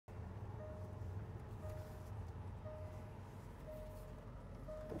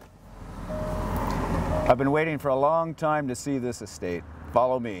I've been waiting for a long time to see this estate.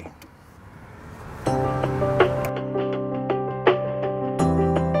 Follow me.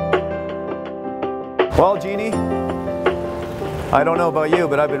 Well, Jeannie, I don't know about you,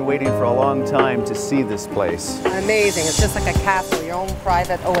 but I've been waiting for a long time to see this place. Amazing. It's just like a castle, your own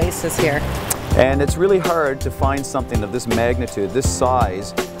private oasis here. And it's really hard to find something of this magnitude, this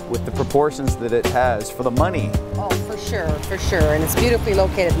size, with the proportions that it has for the money. Oh, for sure, for sure. And it's beautifully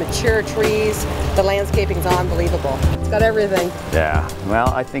located, mature trees, the landscaping's unbelievable. It's got everything. Yeah, well,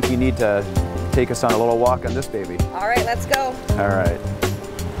 I think you need to take us on a little walk on this baby. All right, let's go. All right.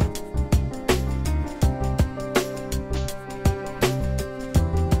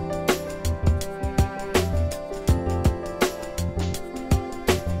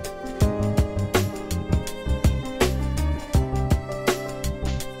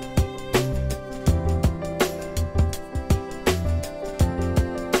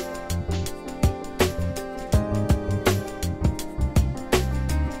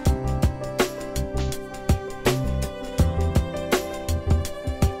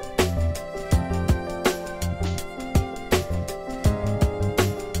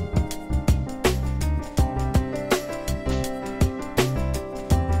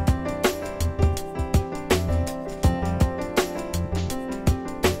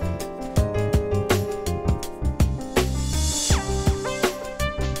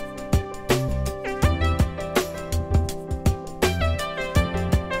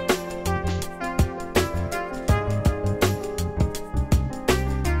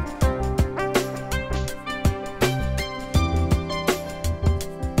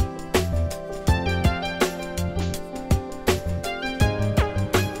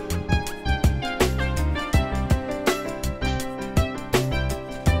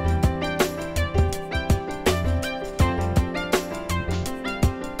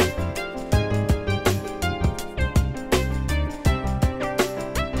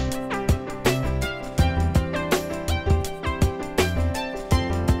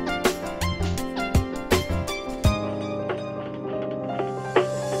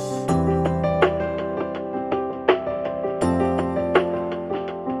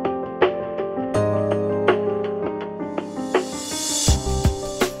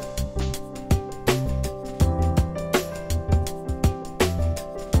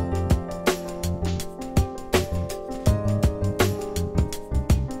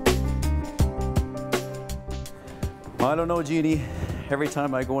 I don't know, Jeannie. Every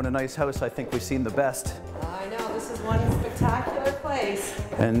time I go in a nice house, I think we've seen the best. I know, this is one spectacular place.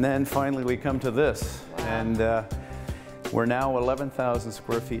 And then finally we come to this. Wow. And we're now 11,000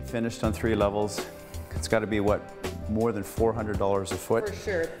 square feet finished on 3 levels. It's got to be, what, more than $400 a foot? For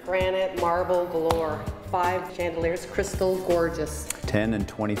sure. Granite, marble galore. 5 chandeliers, crystal, gorgeous. 10 and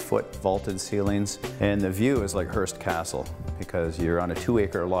 20 foot vaulted ceilings. And the view is like Hearst Castle, because you're on a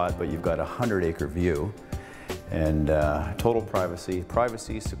 2-acre lot, but you've got a 100-acre view. And total privacy,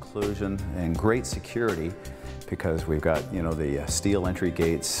 seclusion, and great security, because we've got, you know, the steel entry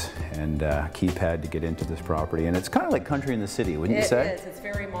gates and keypad to get into this property. And it's kind of like country in the city, wouldn't you say? It is. It's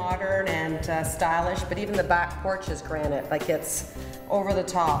very modern and stylish, but even the back porch is granite. Like, it's over the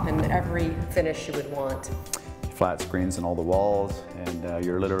top in every finish you would want. Flat screens in all the walls, and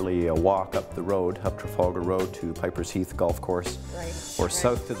you're literally a walk up the road, up Trafalgar Road to Piper's Heath Golf Course, or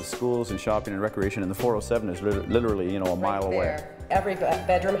south to the schools and shopping and recreation, and the 407 is literally, you know, a mile away. Every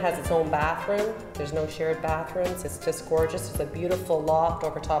bedroom has its own bathroom. There's no shared bathrooms. It's just gorgeous. It's a beautiful loft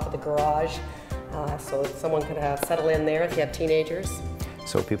over top of the garage, so someone could settle in there if you have teenagers.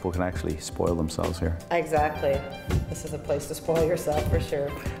 So people can actually spoil themselves here. Exactly. This is a place to spoil yourself for sure.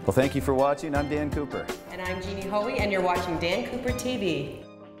 Well, thank you for watching. I'm Dan Cooper. And I'm Jeannie Hoey, and you're watching Dan Cooper TV.